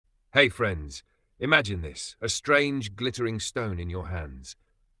Hey friends, imagine this, a strange glittering stone in your hands.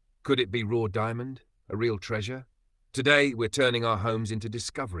 Could it be raw diamond, a real treasure? Today we're turning our homes into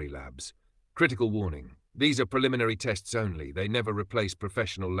discovery labs. Critical warning, these are preliminary tests only, they never replace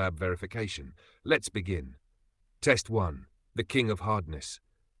professional lab verification. Let's begin. Test 1, the king of hardness.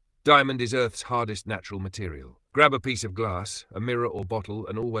 Diamond is Earth's hardest natural material. Grab a piece of glass, a mirror or bottle,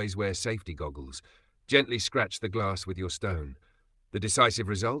 and always wear safety goggles. Gently scratch the glass with your stone. The decisive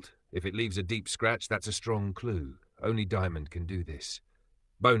result? If it leaves a deep scratch, that's a strong clue. Only diamond can do this.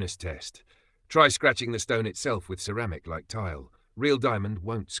 Bonus test. Try scratching the stone itself with ceramic like tile. Real diamond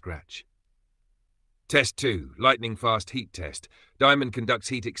won't scratch. Test 2, lightning-fast heat test. Diamond conducts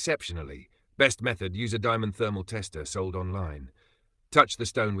heat exceptionally. Best method, use a diamond thermal tester sold online. Touch the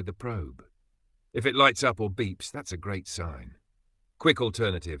stone with the probe. If it lights up or beeps, that's a great sign. Quick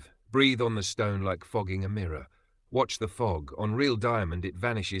alternative, breathe on the stone like fogging a mirror. Watch the fog. On real diamond, it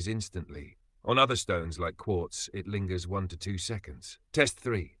vanishes instantly. On other stones like quartz, it lingers 1 to 2 seconds. Test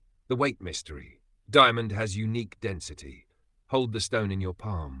 3, the weight mystery. Diamond has unique density. Hold the stone in your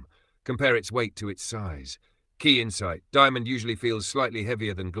palm. Compare its weight to its size. Key insight, diamond usually feels slightly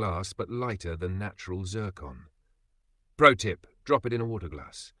heavier than glass, but lighter than natural zircon. Pro tip, drop it in a water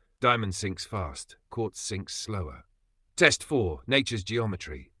glass. Diamond sinks fast, quartz sinks slower. Test 4, nature's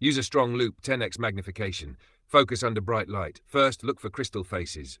geometry. Use a strong loop, 10x magnification. Focus under bright light. First, look for crystal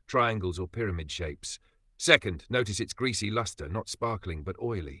faces, triangles or pyramid shapes. Second, notice its greasy luster, not sparkling but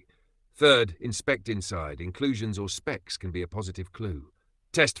oily. Third, inspect inside. Inclusions or specks can be a positive clue.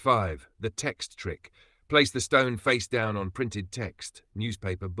 Test 5, the text trick. Place the stone face down on printed text,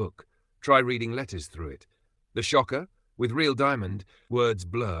 newspaper, book. Try reading letters through it. The shocker? With real diamond, words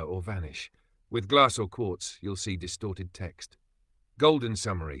blur or vanish. With glass or quartz, you'll see distorted text. Golden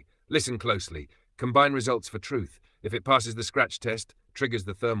summary. Listen closely. Combine results for truth. If it passes the scratch test, triggers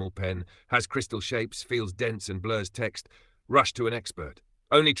the thermal pen, has crystal shapes, feels dense and blurs text, rush to an expert.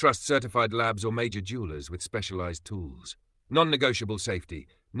 Only trust certified labs or major jewelers with specialized tools. Non-negotiable safety.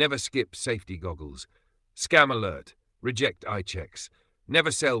 Never skip safety goggles. Scam alert. Reject eye checks.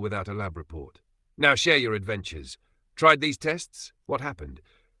 Never sell without a lab report. Now share your adventures. Tried these tests? What happened?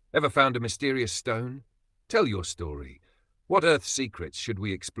 Ever found a mysterious stone? Tell your story. What Earth's secrets should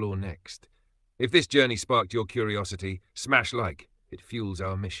we explore next? If this journey sparked your curiosity, smash like. It fuels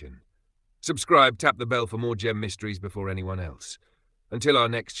our mission. Subscribe, tap the bell for more gem mysteries before anyone else. Until our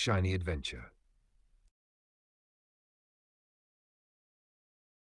next shiny adventure.